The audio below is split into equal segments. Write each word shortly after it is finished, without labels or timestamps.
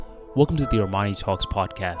Welcome to the Armani Talks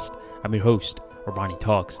podcast. I'm your host, Armani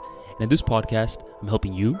Talks, and in this podcast, I'm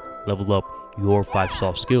helping you level up your 5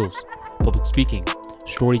 soft skills: public speaking,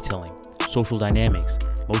 storytelling, social dynamics,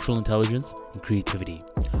 emotional intelligence, and creativity.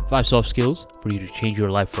 5 soft skills for you to change your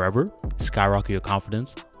life forever, skyrocket your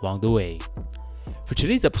confidence along the way. For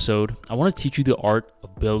today's episode, I want to teach you the art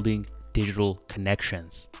of building digital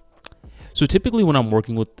connections. So typically when I'm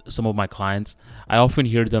working with some of my clients, I often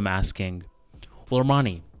hear them asking, well,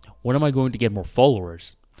 Armani, when am I going to get more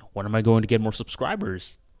followers? When am I going to get more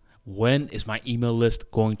subscribers? When is my email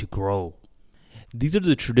list going to grow? These are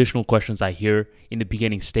the traditional questions I hear in the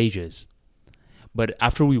beginning stages. But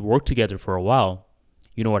after we work together for a while,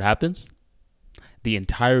 you know what happens? The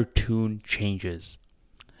entire tune changes.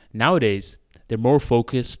 Nowadays, they're more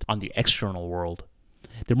focused on the external world.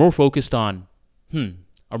 They're more focused on,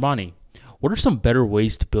 Armani, what are some better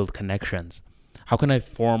ways to build connections? How can I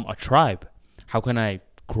form a tribe? How can I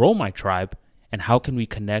grow my tribe? And how can we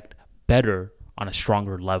connect better on a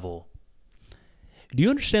stronger level? Do you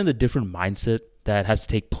understand the different mindset that has to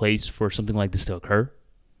take place for something like this to occur?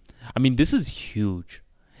 I mean, this is huge.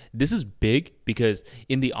 This is big because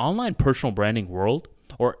in the online personal branding world,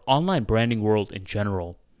 or online branding world in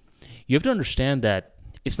general, you have to understand that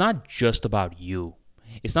it's not just about you.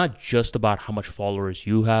 It's not just about how much followers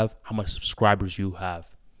you have, how much subscribers you have,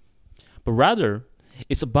 but rather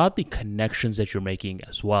it's about the connections that you're making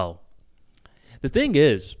as well. The thing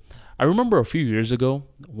is, I remember a few years ago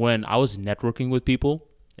when I was networking with people,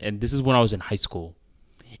 and this is when I was in high school.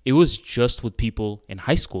 It was just with people in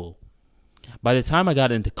high school. By the time I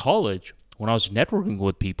got into college, when I was networking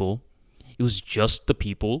with people, it was just the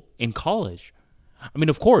people in college. I mean,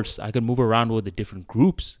 of course, I could move around with the different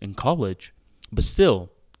groups in college, but still,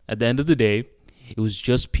 at the end of the day, it was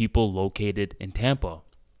just people located in Tampa.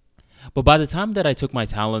 But by the time that I took my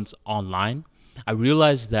talents online, I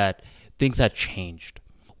realized that things had changed.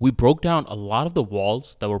 We broke down a lot of the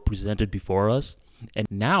walls that were presented before us, and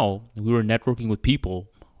now we were networking with people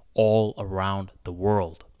all around the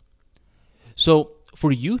world. So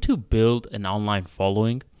for you to build an online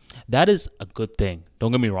following, that is a good thing.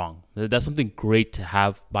 Don't get me wrong. That's something great to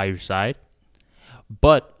have by your side.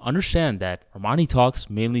 But understand that Armani Talks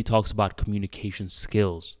mainly talks about communication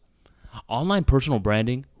skills. Online personal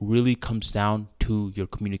branding really comes down to your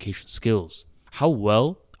communication skills. How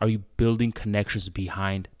well are you building connections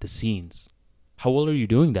behind the scenes? How well are you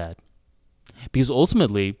doing that? Because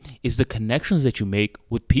ultimately, it's the connections that you make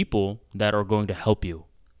with people that are going to help you.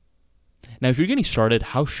 Now, if you're getting started,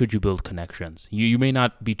 how should you build connections? You may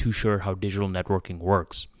not be too sure how digital networking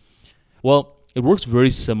works. Well, it works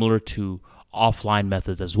very similar to offline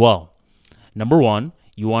methods as well. Number 1,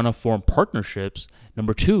 you want to form partnerships.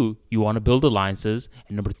 Number 2, you want to build alliances.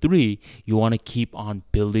 And number 3, you want to keep on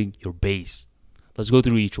building your base. Let's go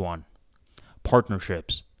through each one.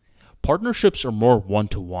 Partnerships. Partnerships are more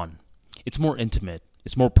one-to-one. It's more intimate.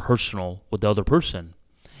 It's more personal with the other person.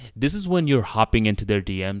 This is when you're hopping into their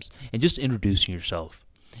DMs and just introducing yourself.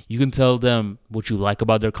 You can tell them what you like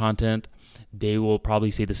about their content. They will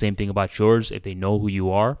probably say the same thing about yours if they know who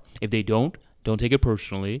you are. If they don't take it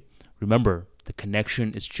personally. Remember, the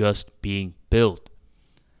connection is just being built.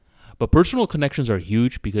 But personal connections are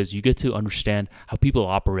huge because you get to understand how people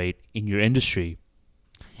operate in your industry.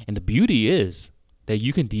 And the beauty is that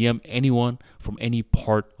you can DM anyone from any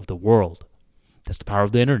part of the world. That's the power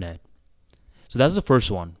of the internet. So that's the first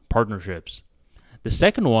one, partnerships. The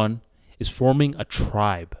second one is forming a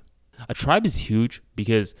tribe. A tribe is huge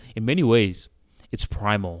because in many ways, it's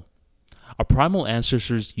primal. Our primal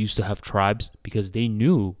ancestors used to have tribes because they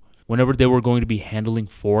knew whenever they were going to be handling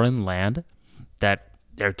foreign land that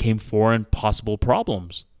there came foreign possible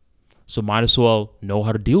problems. So might as well know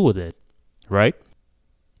how to deal with it, right?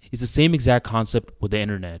 It's the same exact concept with the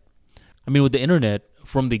internet. I mean, with the internet,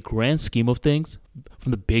 from the grand scheme of things,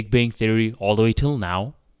 from the Big Bang Theory all the way till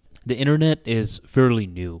now, the internet is fairly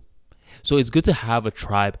new. So it's good to have a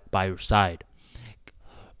tribe by your side.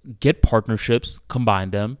 Get partnerships,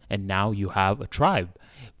 combine them, and now you have a tribe.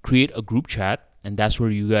 Create a group chat, and that's where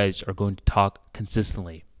you guys are going to talk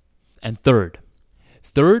consistently. And third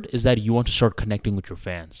is that you want to start connecting with your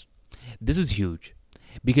fans. This is huge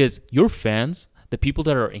because your fans, the people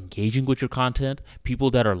that are engaging with your content,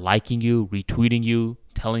 people that are liking you, retweeting you,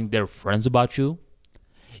 telling their friends about you,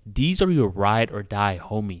 these are your ride or die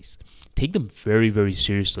homies. Take them very, very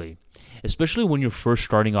seriously. Especially when you're first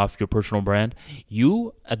starting off your personal brand,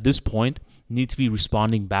 you, at this point, need to be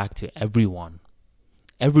responding back to everyone.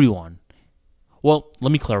 Everyone. Well,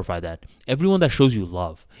 let me clarify that. Everyone that shows you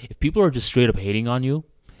love. If people are just straight up hating on you,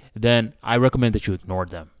 then I recommend that you ignore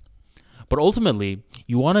them. But ultimately,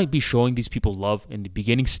 you want to be showing these people love in the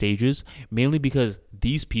beginning stages, mainly because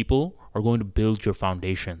these people are going to build your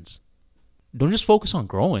foundations. Don't just focus on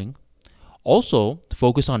growing, also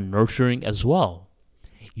focus on nurturing as well.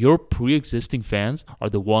 Your pre-existing fans are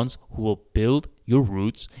the ones who will build your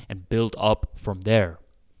roots and build up from there.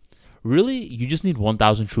 Really, you just need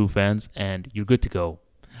 1,000 true fans and you're good to go.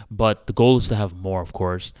 But the goal is to have more, of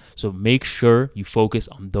course, so make sure you focus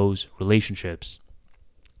on those relationships.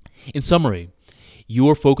 In summary, you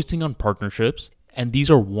are focusing on partnerships, and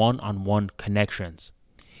these are one-on-one connections.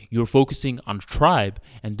 You're focusing on a tribe,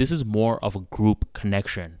 and this is more of a group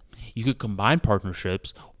connection. You could combine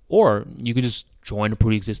partnerships, or you could just join a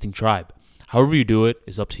pre-existing tribe. However you do it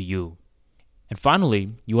is up to you. And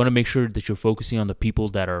finally, you want to make sure that you're focusing on the people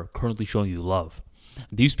that are currently showing you love.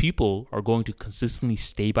 These people are going to consistently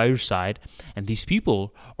stay by your side, and these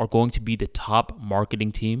people are going to be the top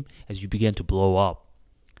marketing team as you begin to blow up.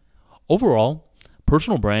 Overall,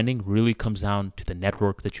 personal branding really comes down to the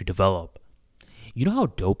network that you develop. You know how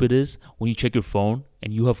dope it is when you check your phone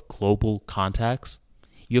and you have global contacts?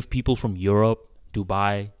 You have people from Europe,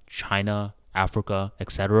 Dubai, China, Africa,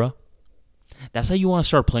 etc. That's how you want to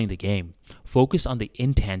start playing the game. Focus on the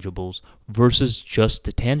intangibles versus just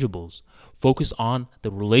the tangibles. Focus on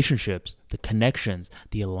the relationships, the connections,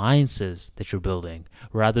 the alliances that you're building,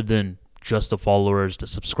 rather than just the followers, the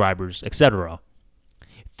subscribers, etc.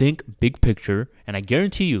 Think big picture, and I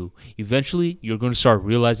guarantee you, eventually you're going to start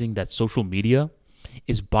realizing that social media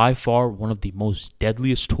is by far one of the most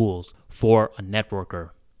deadliest tools for a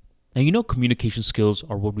networker. Now, you know communication skills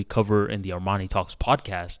are what we cover in the Armani Talks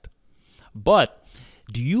podcast, but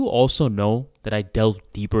do you also know that I delve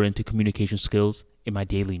deeper into communication skills in my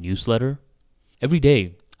daily newsletter? Every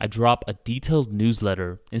day, I drop a detailed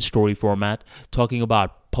newsletter in story format talking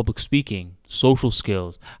about public speaking, social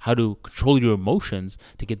skills, how to control your emotions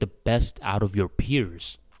to get the best out of your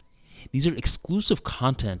peers. These are exclusive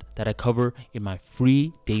content that I cover in my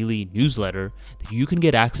free daily newsletter that you can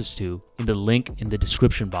get access to in the link in the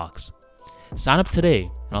description box. Sign up today,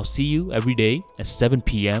 and I'll see you every day at 7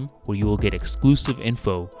 p.m. where you will get exclusive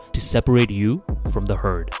info to separate you from the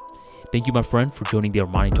herd. Thank you, my friend, for joining the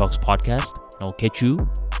Armani Talks podcast, and I'll catch you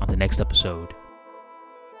on the next episode.